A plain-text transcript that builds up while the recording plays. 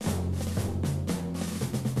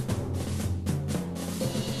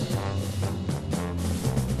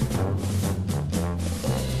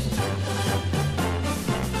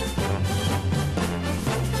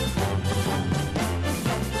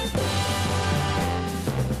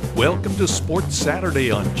Welcome to Sports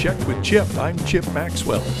Saturday on Check with Chip. I'm Chip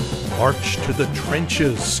Maxwell. March to the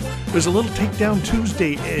trenches. There's a little Takedown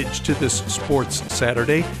Tuesday edge to this Sports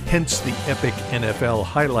Saturday, hence the epic NFL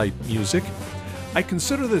highlight music. I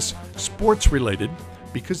consider this sports-related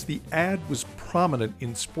because the ad was prominent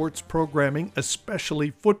in sports programming,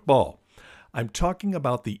 especially football. I'm talking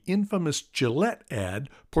about the infamous Gillette ad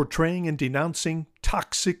portraying and denouncing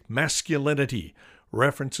toxic masculinity.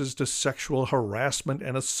 References to sexual harassment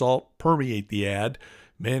and assault permeate the ad.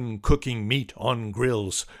 Men cooking meat on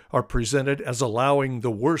grills are presented as allowing the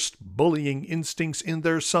worst bullying instincts in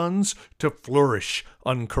their sons to flourish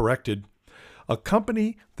uncorrected. A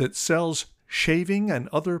company that sells shaving and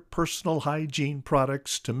other personal hygiene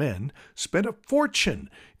products to men spent a fortune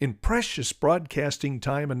in precious broadcasting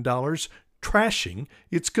time and dollars trashing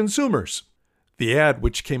its consumers. The ad,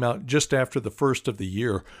 which came out just after the first of the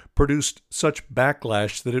year, produced such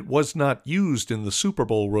backlash that it was not used in the Super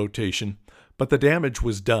Bowl rotation, but the damage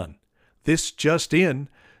was done. This just in,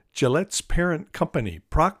 Gillette's parent company,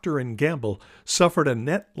 Procter & Gamble, suffered a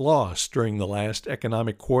net loss during the last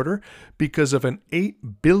economic quarter because of an $8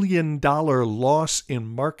 billion loss in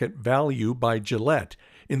market value by Gillette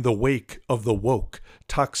in the wake of the woke,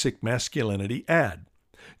 toxic masculinity ad.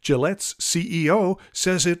 Gillette's CEO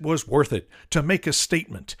says it was worth it to make a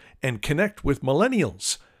statement and connect with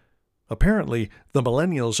millennials. Apparently, the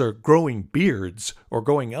millennials are growing beards or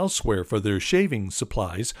going elsewhere for their shaving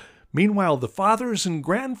supplies. Meanwhile, the fathers and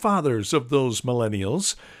grandfathers of those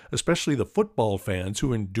millennials, especially the football fans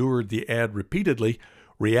who endured the ad repeatedly,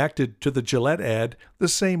 reacted to the Gillette ad the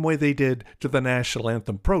same way they did to the national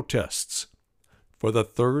anthem protests. For the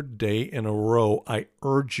third day in a row, I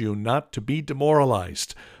urge you not to be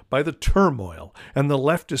demoralized by the turmoil and the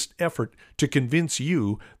leftist effort to convince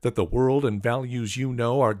you that the world and values you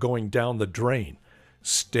know are going down the drain.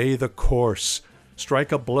 Stay the course.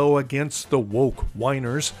 Strike a blow against the woke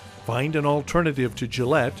whiners. Find an alternative to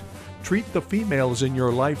Gillette. Treat the females in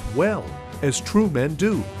your life well, as true men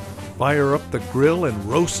do. Fire up the grill and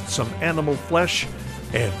roast some animal flesh,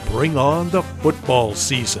 and bring on the football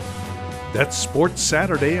season. That's Sports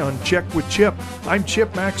Saturday on Check with Chip. I'm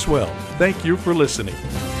Chip Maxwell. Thank you for listening.